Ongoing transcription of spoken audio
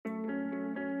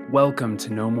Welcome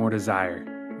to No More Desire.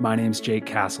 My name's Jake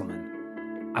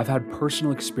Castleman. I've had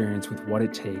personal experience with what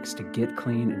it takes to get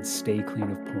clean and stay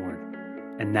clean of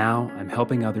porn. And now I'm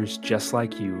helping others just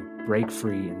like you break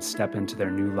free and step into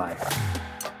their new life.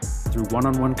 Through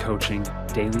one-on-one coaching,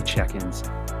 daily check-ins,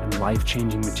 and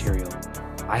life-changing material,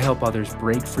 I help others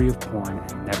break free of porn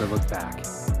and never look back.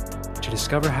 To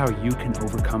discover how you can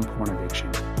overcome porn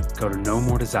addiction, go to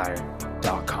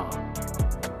nomordesire.com.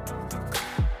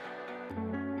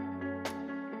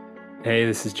 Hey,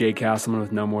 this is Jake Castleman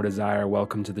with No More Desire.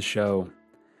 Welcome to the show.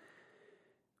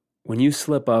 When you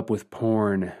slip up with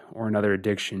porn or another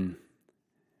addiction,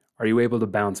 are you able to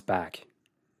bounce back?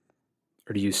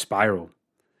 Or do you spiral?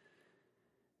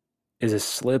 Is a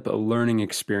slip a learning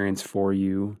experience for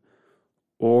you,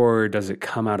 or does it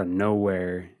come out of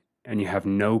nowhere and you have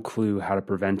no clue how to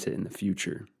prevent it in the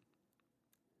future?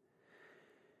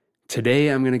 Today,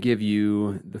 I'm going to give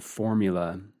you the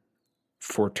formula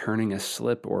for turning a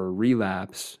slip or a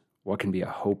relapse, what can be a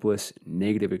hopeless,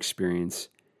 negative experience,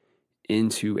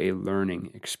 into a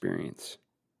learning experience.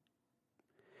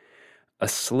 A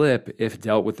slip, if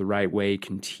dealt with the right way,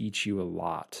 can teach you a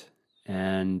lot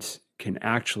and can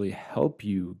actually help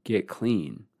you get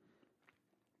clean.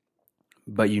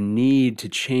 But you need to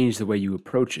change the way you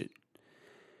approach it.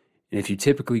 And if you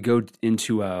typically go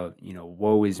into a,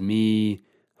 woe is me,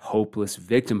 hopeless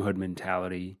victimhood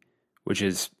mentality, which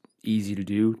is easy to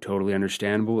do, totally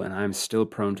understandable, and I'm still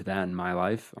prone to that in my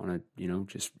life, on a,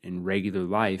 just in regular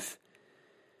life.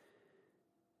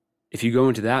 If you go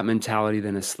into that mentality,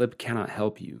 then a slip cannot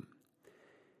help you.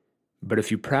 But if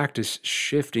you practice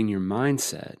shifting your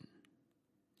mindset,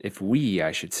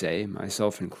 I should say,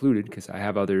 myself included, because I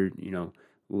have other,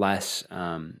 less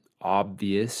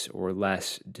obvious or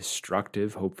less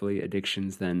destructive, hopefully,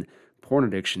 addictions than porn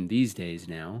addiction these days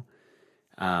now.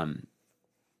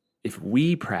 If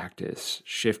we practice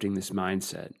shifting this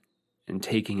mindset and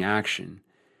taking action,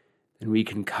 then we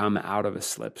can come out of a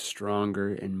slip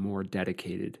stronger and more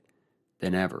dedicated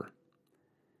than ever.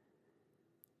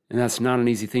 And that's not an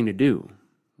easy thing to do,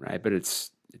 right? But it's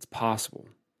possible,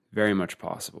 very much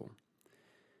possible.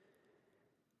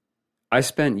 I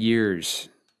spent years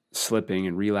slipping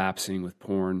and relapsing with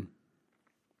porn.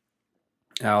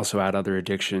 I also had other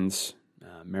addictions.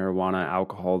 Marijuana,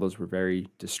 alcohol, those were very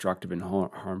destructive and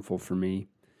harmful for me.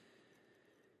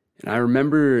 And I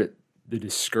remember the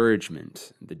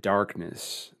discouragement, the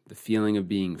darkness, the feeling of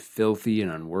being filthy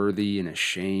and unworthy and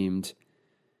ashamed.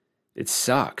 It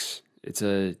sucks. It's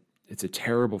a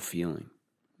terrible feeling.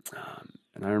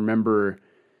 And I remember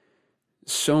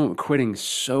quitting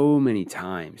so many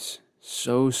times,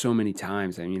 so many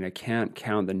times. I mean, I can't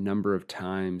count the number of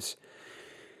times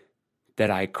that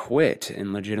I quit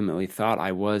and legitimately thought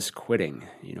I was quitting.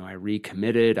 I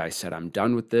recommitted. I said, I'm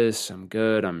done with this. I'm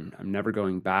good. I'm never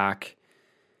going back.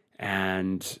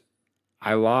 And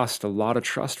I lost a lot of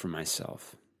trust for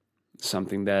myself.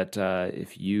 Something that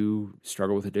if you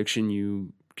struggle with addiction,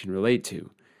 you can relate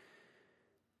to.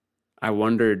 I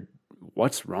wondered,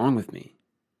 what's wrong with me?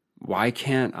 Why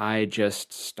can't I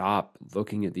just stop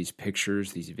looking at these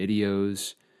pictures, these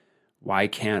videos? Why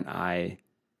can't I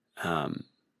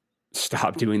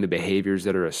stop doing the behaviors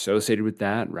that are associated with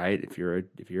that, right? If you're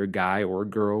a guy or a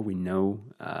girl, we know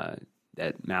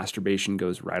that masturbation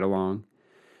goes right along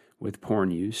with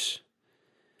porn use.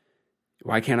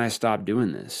 Why can't I stop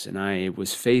doing this? And I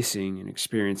was facing and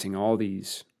experiencing all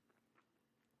these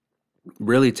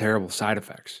really terrible side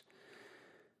effects.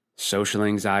 Social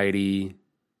anxiety,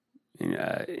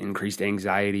 increased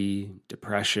anxiety,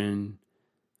 depression.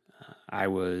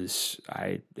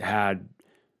 I had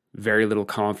very little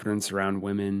confidence around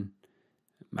women.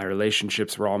 My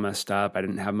relationships were all messed up. I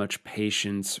didn't have much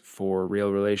patience for real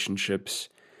relationships.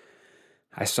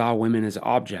 I saw women as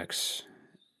objects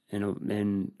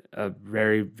in a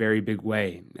very, very big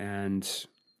way. And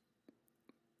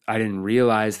I didn't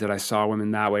realize that I saw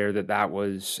women that way, or that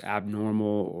was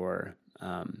abnormal or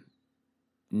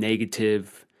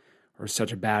negative or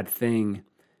such a bad thing,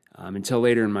 until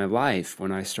later in my life,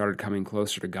 when I started coming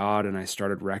closer to God and I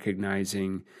started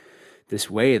recognizing this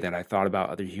way that I thought about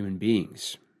other human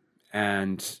beings.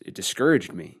 And it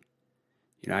discouraged me.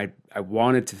 I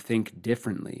wanted to think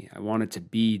differently. I wanted to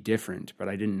be different, but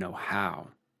I didn't know how.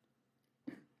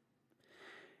 And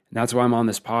that's why I'm on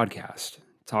this podcast,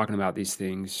 talking about these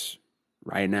things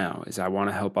right now, is I want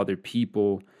to help other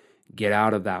people get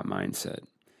out of that mindset,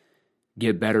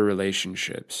 get better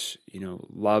relationships,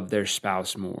 love their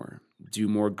spouse more, do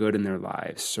more good in their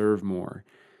lives, serve more,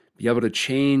 be able to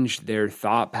change their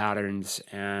thought patterns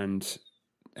and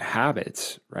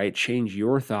habits, right? Change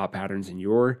your thought patterns and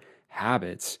your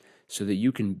habits so that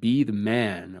you can be the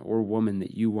man or woman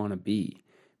that you want to be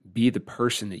the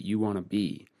person that you want to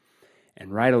be.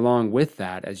 And right along with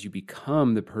that, as you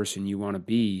become the person you want to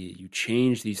be, you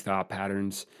change these thought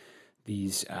patterns,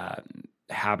 these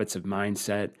habits of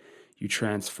mindset, you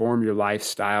transform your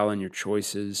lifestyle and your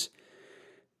choices.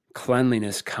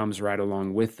 Cleanliness comes right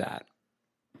along with that.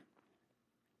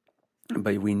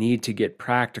 But we need to get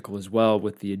practical as well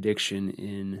with the addiction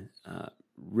in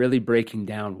really breaking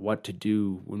down what to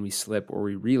do when we slip or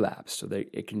we relapse, so that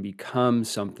it can become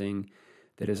something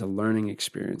that is a learning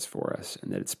experience for us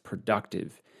and that it's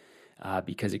productive,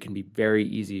 because it can be very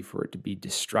easy for it to be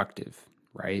destructive,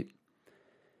 right?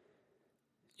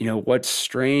 You know, what's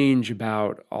strange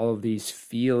about all of these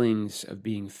feelings of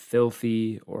being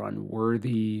filthy or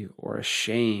unworthy or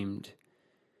ashamed,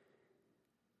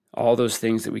 all those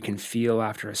things that we can feel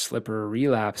after a slip or a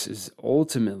relapse, is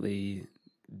ultimately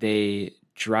they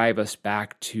drive us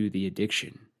back to the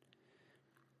addiction,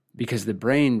 because the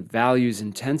brain values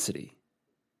intensity,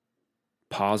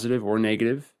 positive or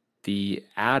negative. The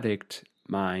addict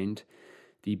mind,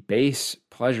 the base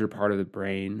pleasure part of the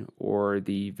brain, or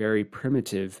the very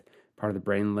primitive part of the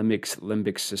brain,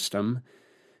 limbic system,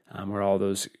 where all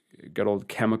those good old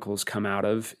chemicals come out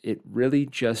of, it really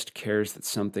just cares that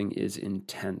something is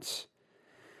intense.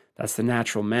 That's the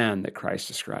natural man that Christ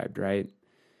described, right?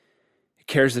 It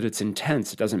cares that it's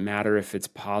intense. It doesn't matter if it's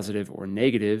positive or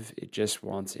negative. It just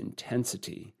wants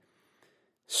intensity.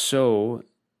 So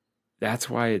that's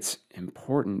why it's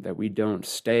important that we don't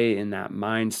stay in that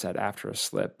mindset after a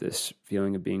slip, this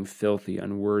feeling of being filthy,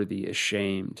 unworthy,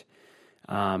 ashamed.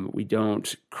 We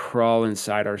don't crawl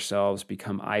inside ourselves,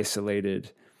 become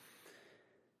isolated,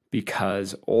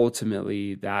 because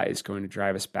ultimately that is going to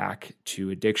drive us back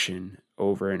to addiction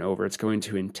over and over. It's going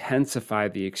to intensify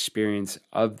the experience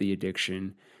of the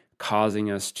addiction,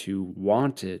 causing us to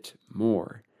want it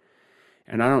more.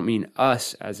 And I don't mean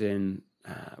us as in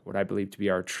what I believe to be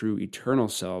our true eternal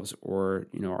selves, or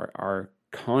our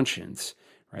conscience,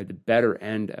 right? The better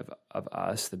end of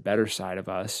us, the better side of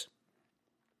us.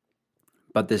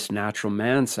 But this natural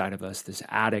man side of us, this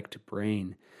addict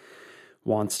brain,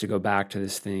 wants to go back to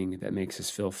this thing that makes us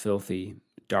feel filthy,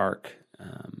 dark,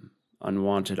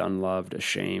 unwanted, unloved,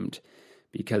 ashamed,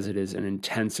 because it is an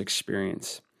intense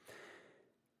experience.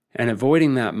 And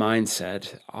avoiding that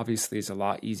mindset obviously is a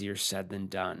lot easier said than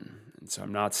done. And so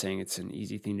I'm not saying it's an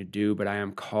easy thing to do, but I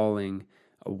am calling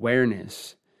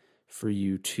awareness for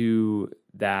you to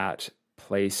that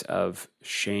place of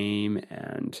shame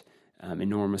and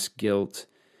enormous guilt.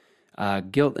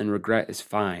 Guilt and regret is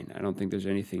fine. I don't think there's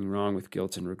anything wrong with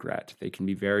guilt and regret. They can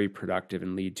be very productive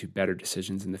and lead to better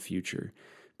decisions in the future.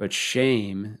 But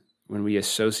shame, when we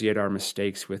associate our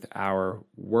mistakes with our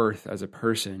worth as a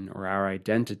person or our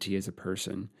identity as a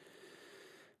person,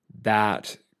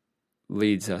 that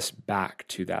leads us back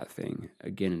to that thing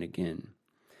again and again.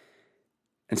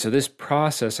 And so this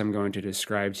process I'm going to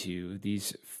describe to you,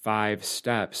 these 5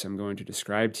 steps I'm going to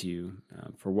describe to you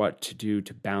for what to do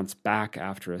to bounce back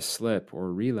after a slip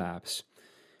or relapse,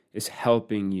 is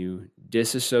helping you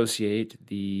disassociate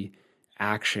the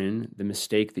action, the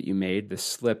mistake that you made, the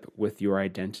slip, with your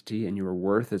identity and your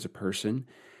worth as a person,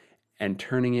 and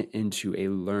turning it into a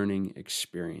learning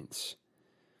experience,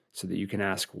 so that you can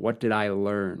ask, what did I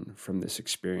learn from this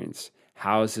experience?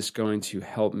 How is this going to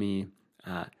help me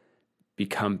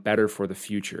become better for the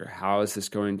future? How is this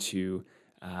going to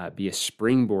be a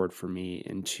springboard for me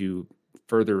into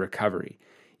further recovery?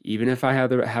 Even if I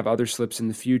have other slips in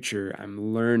the future,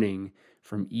 I'm learning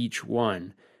from each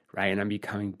one, right? And I'm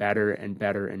becoming better and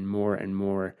better and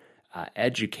more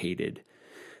educated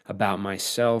about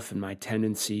myself and my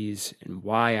tendencies and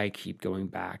why I keep going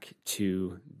back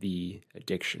to the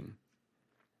addiction.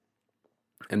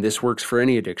 And this works for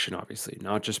any addiction, obviously,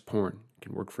 not just porn. It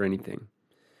can work for anything.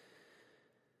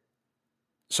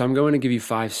 So I'm going to give you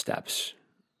 5 steps.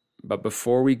 But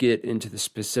before we get into the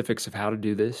specifics of how to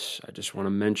do this, I just want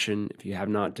to mention, if you have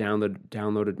not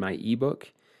downloaded my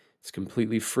ebook, it's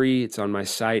completely free. It's on my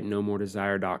site,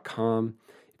 nomoredesire.com.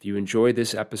 If you enjoyed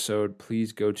this episode,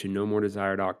 please go to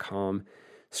nomoredesire.com,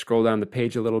 scroll down the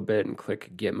page a little bit and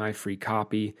click Get My Free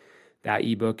Copy. That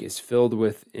ebook is filled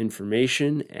with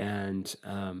information and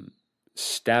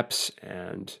steps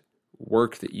and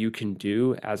work that you can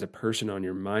do as a person on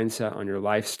your mindset, on your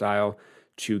lifestyle,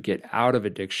 to get out of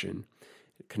addiction.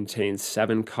 It contains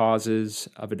 7 causes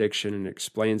of addiction and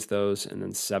explains those, and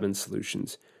then 7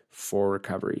 solutions for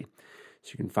recovery.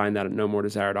 So you can find that at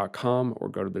nomoredesire.com, or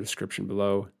go to the description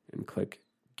below and click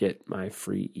Get My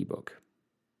Free Ebook.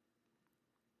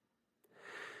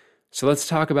 So let's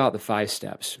talk about the 5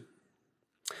 steps.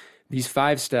 These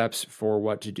 5 steps for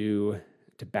what to do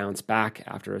to bounce back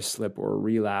after a slip or a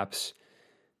relapse,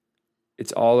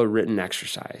 it's all a written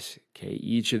exercise. Okay,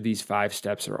 each of these 5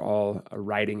 steps are all a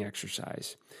writing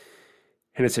exercise.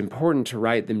 And it's important to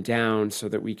write them down so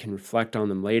that we can reflect on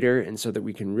them later and so that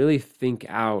we can really think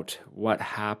out what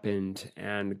happened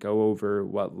and go over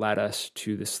what led us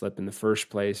to the slip in the first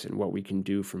place and what we can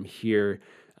do from here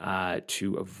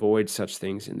to avoid such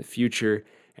things in the future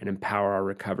and empower our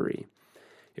recovery.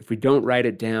 If we don't write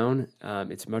it down,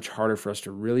 it's much harder for us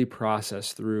to really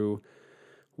process through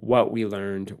what we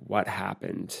learned, what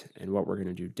happened, and what we're going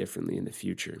to do differently in the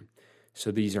future.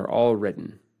 So these are all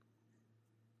written.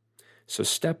 So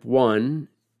step 1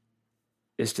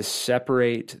 is to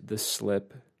separate the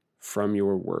slip from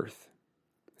your worth,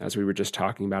 as we were just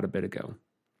talking about a bit ago.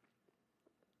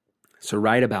 So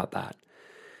write about that.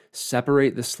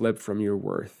 Separate the slip from your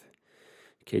worth.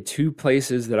 Okay, 2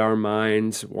 places that our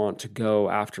minds want to go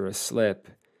after a slip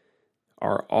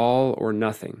are all or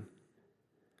nothing.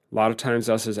 A lot of times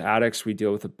us as addicts, we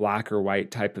deal with a black or white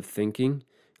type of thinking.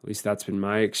 At least that's been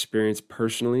my experience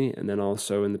personally, and then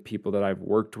also in the people that I've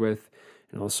worked with,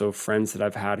 and also friends that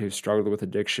I've had who've struggled with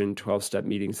addiction, 12-step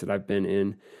meetings that I've been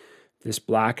in. This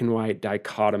black and white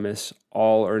dichotomous,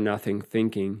 all or nothing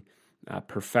thinking,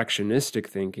 perfectionistic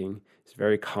thinking is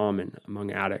very common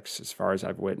among addicts as far as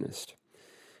I've witnessed.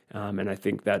 And I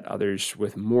think that others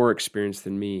with more experience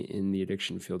than me in the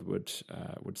addiction field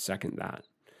would second that.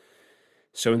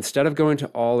 So instead of going to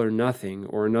all or nothing,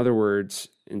 or in other words,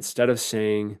 instead of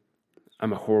saying,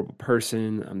 I'm a horrible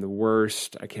person, I'm the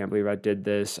worst, I can't believe I did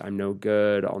this, I'm no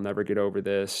good, I'll never get over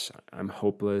this, I'm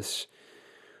hopeless.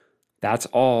 That's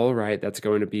all, right? That's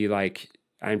going to be like,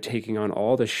 I'm taking on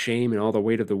all the shame and all the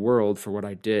weight of the world for what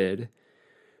I did.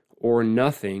 Or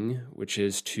nothing, which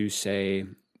is to say,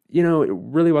 it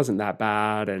really wasn't that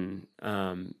bad. And,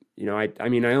 I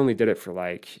mean, I only did it for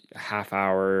like a half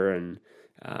hour and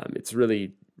it's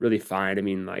really, really fine.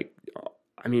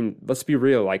 Let's be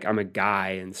real. Like, I'm a guy,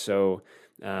 and so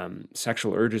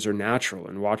sexual urges are natural,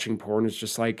 and watching porn is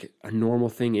just like a normal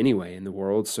thing anyway in the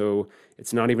world. So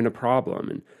it's not even a problem.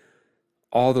 And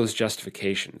all those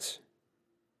justifications,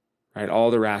 right? All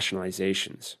the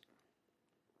rationalizations.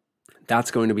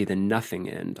 That's going to be the nothing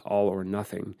end, all or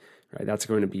nothing, right? That's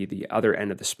going to be the other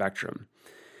end of the spectrum.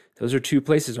 Those are 2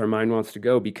 places our mind wants to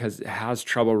go because it has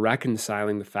trouble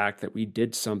reconciling the fact that we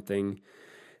did something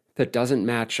that doesn't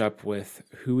match up with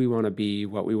who we want to be,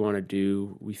 what we want to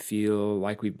do. We feel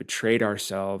like we've betrayed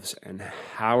ourselves, and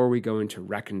how are we going to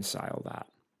reconcile that?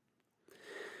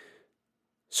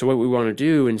 So what we want to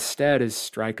do instead is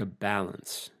strike a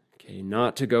balance, okay?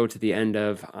 Not to go to the end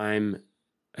of, I'm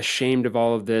ashamed of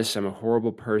all of this, I'm a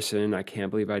horrible person, I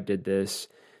can't believe I did this,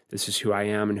 this is who I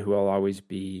am and who I'll always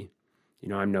be,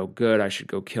 I'm no good, I should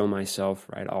go kill myself,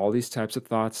 right? All these types of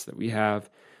thoughts that we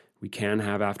can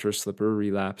have after a slip or a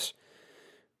relapse,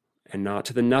 and not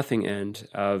to the nothing end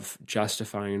of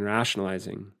justifying and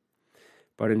rationalizing,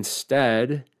 but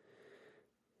instead,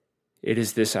 it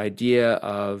is this idea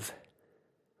of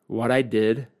what I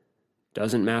did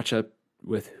doesn't match up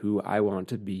with who I want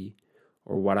to be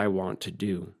or what I want to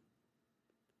do.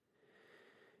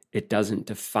 It doesn't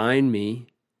define me.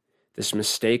 This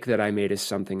mistake that I made is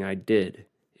something I did.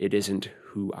 It isn't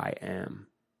who I am.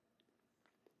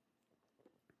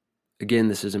 Again,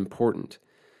 this is important.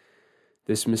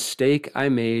 This mistake I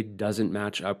made doesn't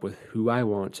match up with who I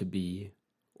want to be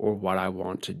or what I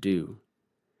want to do.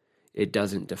 It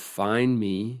doesn't define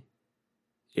me.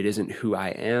 It isn't who I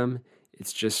am.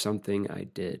 It's just something I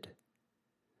did.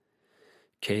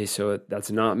 Okay, so that's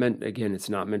not meant, again, it's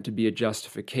not meant to be a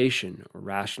justification or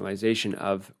rationalization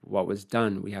of what was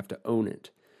done. We have to own it.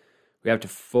 We have to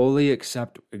fully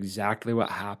accept exactly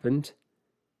what happened.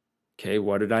 Okay,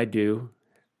 what did I do?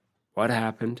 What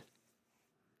happened?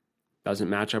 Doesn't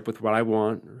match up with what I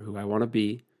want or who I want to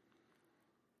be.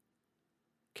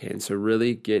 Okay, and so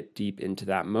really get deep into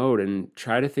that mode and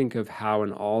try to think of how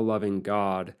an all-loving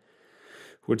God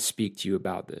would speak to you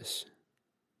about this.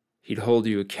 He'd hold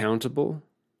you accountable,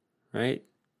 right?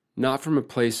 Not from a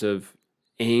place of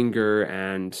anger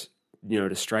and,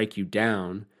 to strike you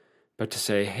down, but to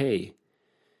say, hey,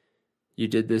 you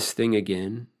did this thing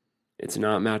again. It's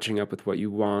not matching up with what you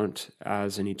want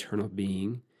as an eternal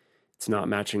being. It's not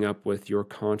matching up with your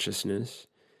consciousness.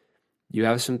 You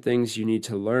have some things you need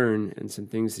to learn and some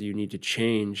things that you need to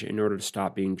change in order to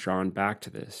stop being drawn back to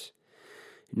this.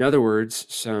 In other words,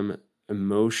 some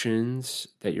emotions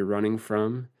that you're running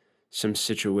from, some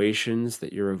situations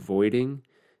that you're avoiding,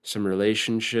 some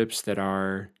relationships that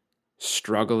are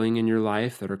struggling in your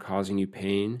life that are causing you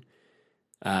pain.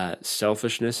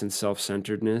 selfishness and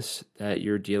self-centeredness that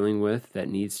you're dealing with that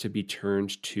needs to be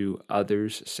turned to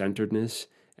others-centeredness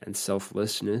and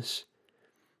selflessness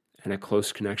and a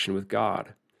close connection with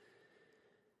God.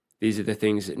 These are the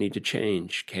things that need to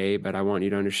change, okay? But I want you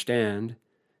to understand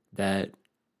that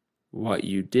what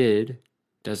you did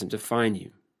doesn't define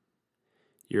you.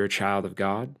 You're a child of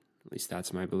God, at least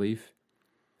that's my belief.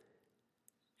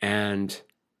 And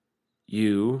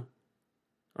you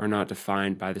are not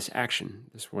defined by this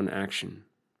action, this one action.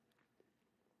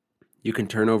 You can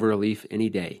turn over a leaf any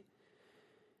day.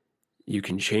 You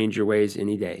can change your ways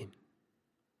any day.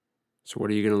 So what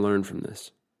are you going to learn from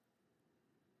this?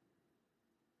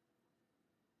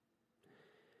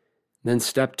 Then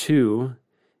step 2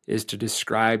 is to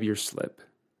describe your slip.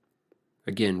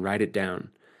 Again, write it down.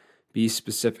 Be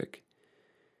specific.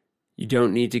 You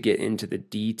don't need to get into the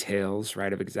details,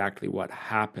 right, of exactly what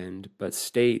happened, but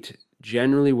state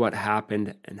generally what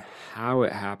happened and how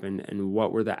it happened and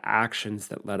what were the actions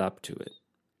that led up to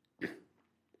it.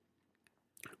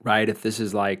 Right? If this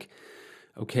is like,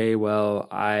 okay, well,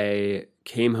 I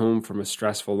came home from a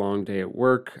stressful long day at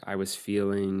work. I was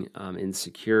feeling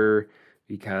insecure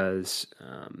because,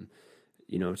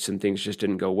 some things just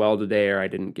didn't go well today, or I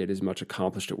didn't get as much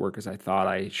accomplished at work as I thought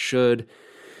I should.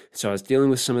 So I was dealing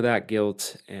with some of that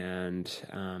guilt, and,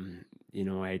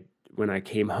 when I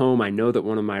came home, I know that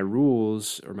one of my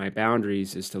rules or my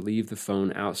boundaries is to leave the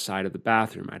phone outside of the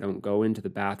bathroom. I don't go into the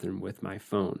bathroom with my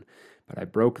phone. But I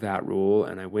broke that rule,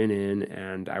 and I went in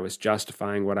and I was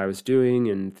justifying what I was doing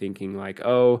and thinking like,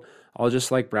 oh, I'll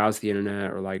just browse the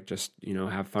internet or just,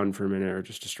 have fun for a minute or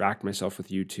just distract myself with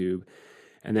YouTube.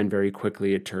 And then very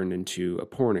quickly it turned into a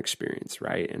porn experience,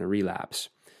 right? And a relapse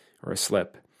or a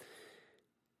slip,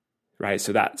 right?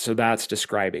 So that's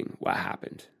describing what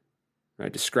happened,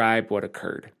 right? Describe what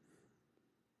occurred.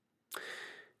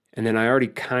 And then I already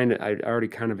kind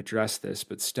of addressed this,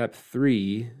 but step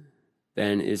 3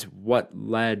 then is what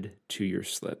led to your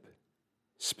slip.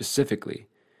 Specifically,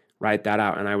 write that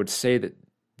out. And I would say that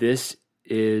this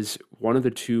is one of the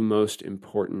 2 most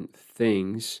important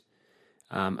things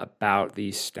about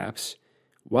these steps.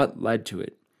 What led to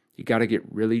it? You got to get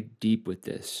really deep with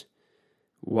this.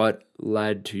 What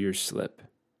led to your slip?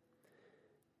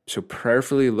 So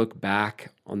prayerfully look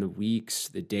back on the weeks,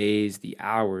 the days, the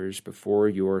hours before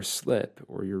your slip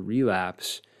or your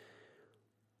relapse.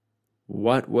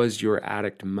 What was your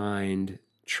addict mind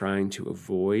trying to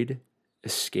avoid,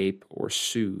 escape, or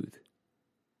soothe?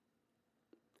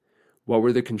 What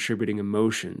were the contributing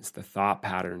emotions, the thought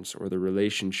patterns, or the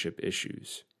relationship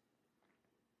issues?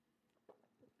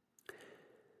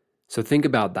 So think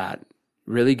about that.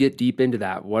 Really get deep into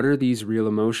that. What are these real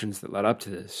emotions that led up to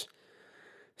this?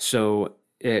 So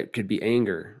it could be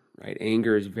anger, right?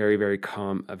 Anger is very, very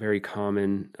a very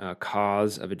common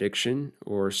cause of addiction,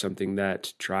 or something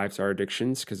that drives our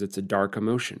addictions, because it's a dark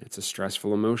emotion. It's a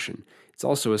stressful emotion. It's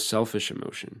also a selfish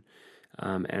emotion.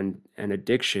 And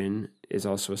addiction is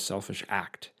also a selfish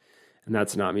act. And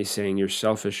that's not me saying you're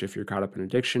selfish if you're caught up in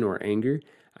addiction or anger.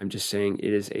 I'm just saying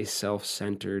it is a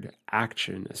self-centered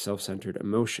action, a self-centered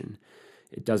emotion.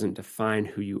 It doesn't define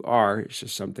who you are. It's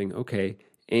just something, okay,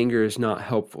 anger is not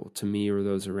helpful to me or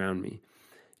those around me.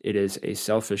 It is a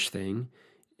selfish thing,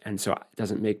 and so it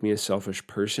doesn't make me a selfish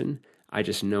person. I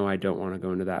just know I don't want to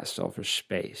go into that selfish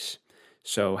space.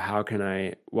 So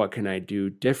what can I do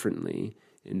differently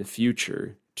in the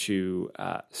future to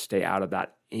stay out of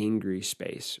that angry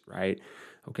space, right?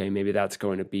 Okay, maybe that's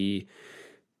going to be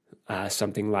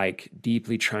something like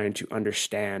deeply trying to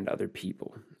understand other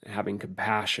people, having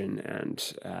compassion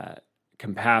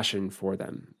for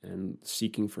them, and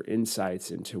seeking for insights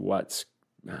into what's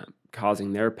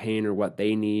causing their pain or what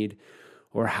they need,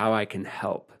 or how I can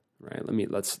help, right?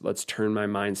 Let's turn my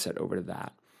mindset over to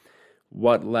that.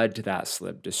 What led to that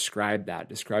slip? Describe that.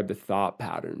 Describe the thought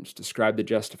patterns. Describe the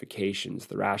justifications,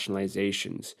 the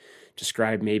rationalizations.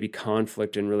 Describe maybe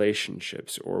conflict in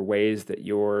relationships, or ways that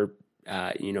you're,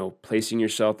 placing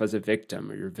yourself as a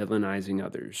victim, or you're villainizing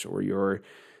others, or you're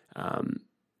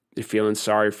feeling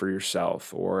sorry for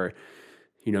yourself, or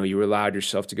you allowed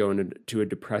yourself to go into a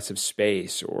depressive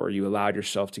space, or you allowed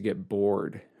yourself to get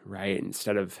bored, right?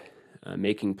 Instead of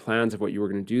making plans of what you were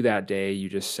going to do that day, you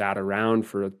just sat around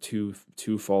for two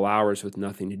full hours with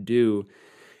nothing to do,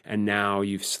 and now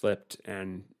you've slipped,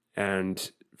 and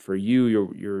for you,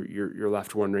 you're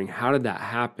left wondering, how did that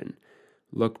happen?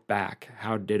 Look back.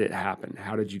 How did it happen?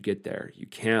 How did you get there? You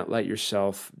can't let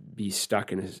yourself be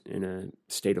stuck in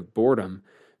a state of boredom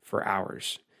for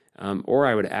hours. Or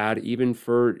I would add, even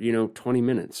for 20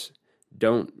 minutes.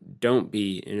 Don't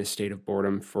be in a state of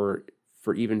boredom for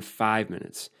even 5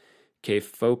 minutes. Okay,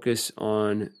 focus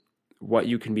on what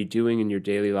you can be doing in your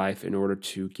daily life in order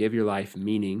to give your life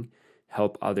meaning,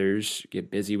 help others,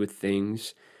 get busy with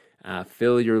things,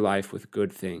 fill your life with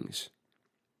good things.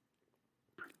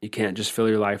 You can't just fill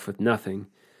your life with nothing.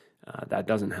 That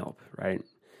doesn't help, right?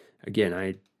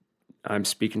 Again, I'm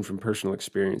speaking from personal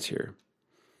experience here.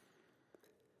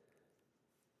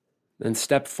 Then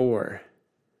step 4,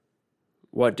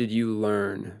 what did you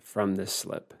learn from this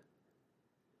slip?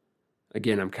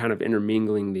 Again, I'm kind of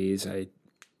intermingling these. I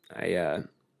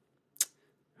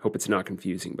hope it's not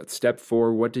confusing, but step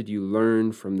 4, what did you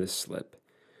learn from this slip?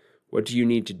 What do you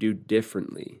need to do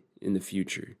differently in the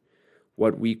future?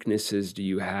 What weaknesses do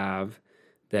you have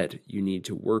that you need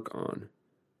to work on?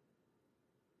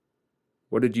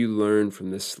 What did you learn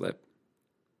from this slip?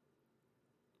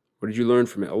 What did you learn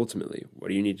from it ultimately? What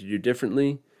do you need to do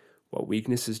differently? What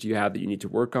weaknesses do you have that you need to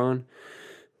work on?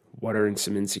 What are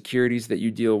some insecurities that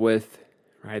you deal with,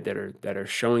 right, that are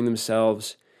showing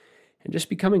themselves? And just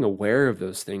becoming aware of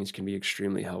those things can be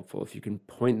extremely helpful. If you can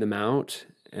point them out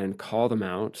and call them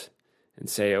out and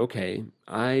say, okay,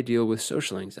 I deal with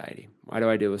social anxiety. Why do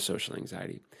I deal with social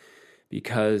anxiety?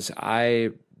 Because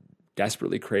I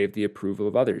desperately crave the approval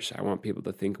of others. I want people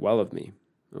to think well of me.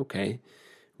 Okay,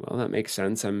 well, that makes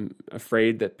sense. I'm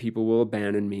afraid that people will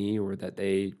abandon me or that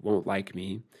they won't like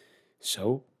me.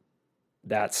 So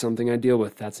that's something I deal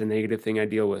with. That's a negative thing I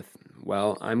deal with.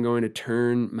 Well, I'm going to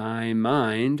turn my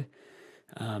mind.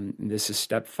 This is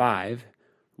step 5.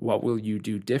 What will you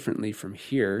do differently from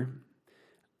here?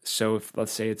 So if,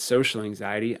 let's say it's social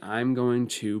anxiety, I'm going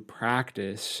to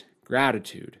practice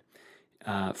gratitude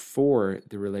for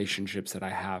the relationships that I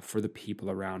have, for the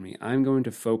people around me. I'm going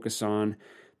to focus on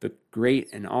the great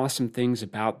and awesome things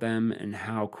about them and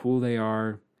how cool they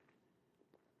are,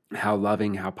 how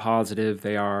loving, how positive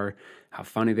they are, how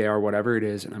funny they are, whatever it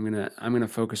is. And I'm going to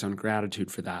focus on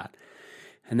gratitude for that.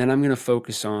 And then I'm going to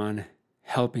focus on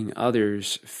helping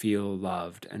others feel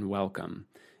loved and welcome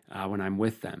when I'm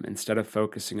with them. Instead of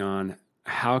focusing on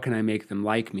how can I make them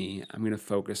like me, I'm going to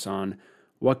focus on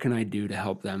what can I do to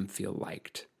help them feel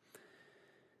liked.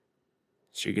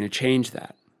 So you're going to change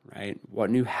that, right?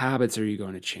 What new habits are you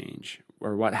going to change?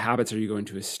 Or what habits are you going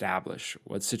to establish?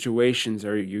 What situations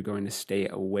are you going to stay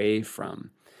away from,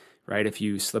 right? If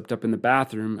you slipped up in the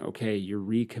bathroom, okay, you're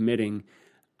recommitting.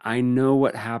 I know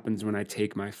what happens when I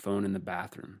take my phone in the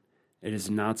bathroom. It is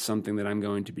not something that I'm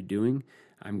going to be doing.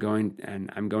 I'm going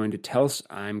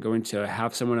to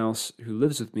have someone else who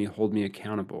lives with me hold me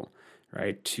accountable,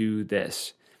 right, to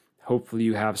this. Hopefully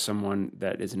you have someone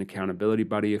that is an accountability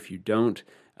buddy. If you don't,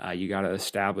 you got to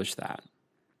establish that.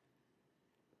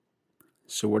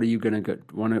 So what are you going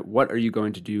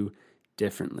to do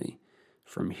differently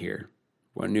from here?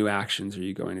 What new actions are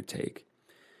you going to take?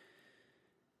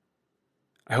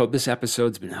 I hope this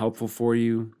episode's been helpful for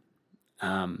you.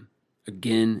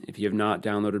 Again, if you have not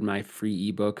downloaded my free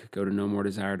ebook, go to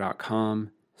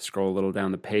nomordesire.com, scroll a little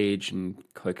down the page and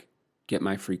click get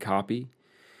my free copy.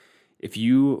 If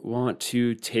you want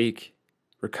to take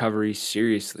recovery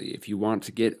seriously, if you want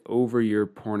to get over your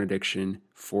porn addiction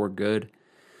for good,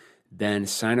 then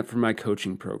sign up for my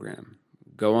coaching program.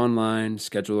 Go online,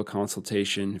 schedule a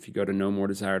consultation. If you go to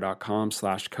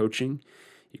nomordesire.com/coaching,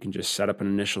 you can just set up an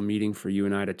initial meeting for you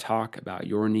and I to talk about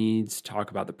your needs,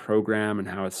 talk about the program and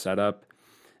how it's set up,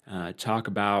 talk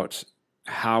about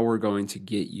how we're going to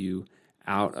get you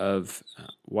out of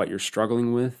what you're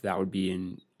struggling with. That would be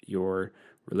in your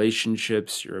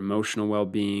relationships, your emotional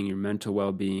well-being, your mental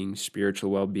well-being,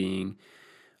 spiritual well-being,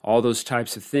 all those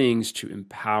types of things to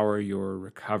empower your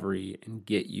recovery and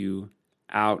get you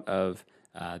out of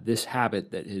this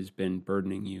habit that has been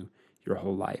burdening you your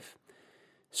whole life.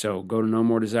 So go to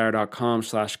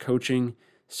nomordesire.com/coaching,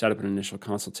 set up an initial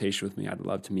consultation with me. I'd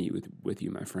love to meet with you,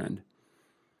 my friend.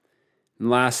 And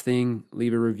last thing,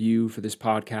 leave a review for this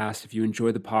podcast. If you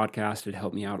enjoy the podcast, it'd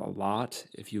help me out a lot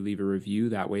if you leave a review.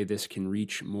 That way this can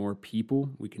reach more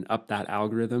people. We can up that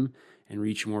algorithm and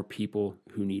reach more people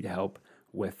who need help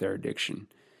with their addiction.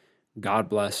 God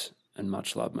bless and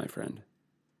much love, my friend.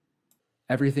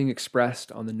 Everything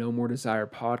expressed on the No More Desire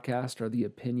podcast are the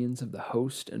opinions of the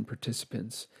host and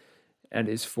participants and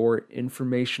is for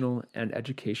informational and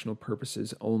educational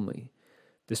purposes only.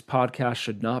 This podcast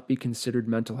should not be considered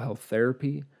mental health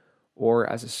therapy or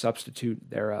as a substitute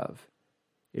thereof.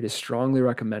 It is strongly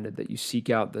recommended that you seek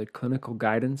out the clinical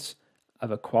guidance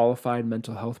of a qualified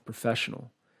mental health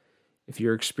professional. If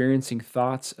you're experiencing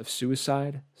thoughts of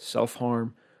suicide,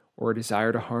 self-harm, or a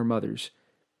desire to harm others,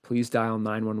 please dial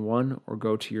 911 or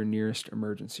go to your nearest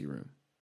emergency room.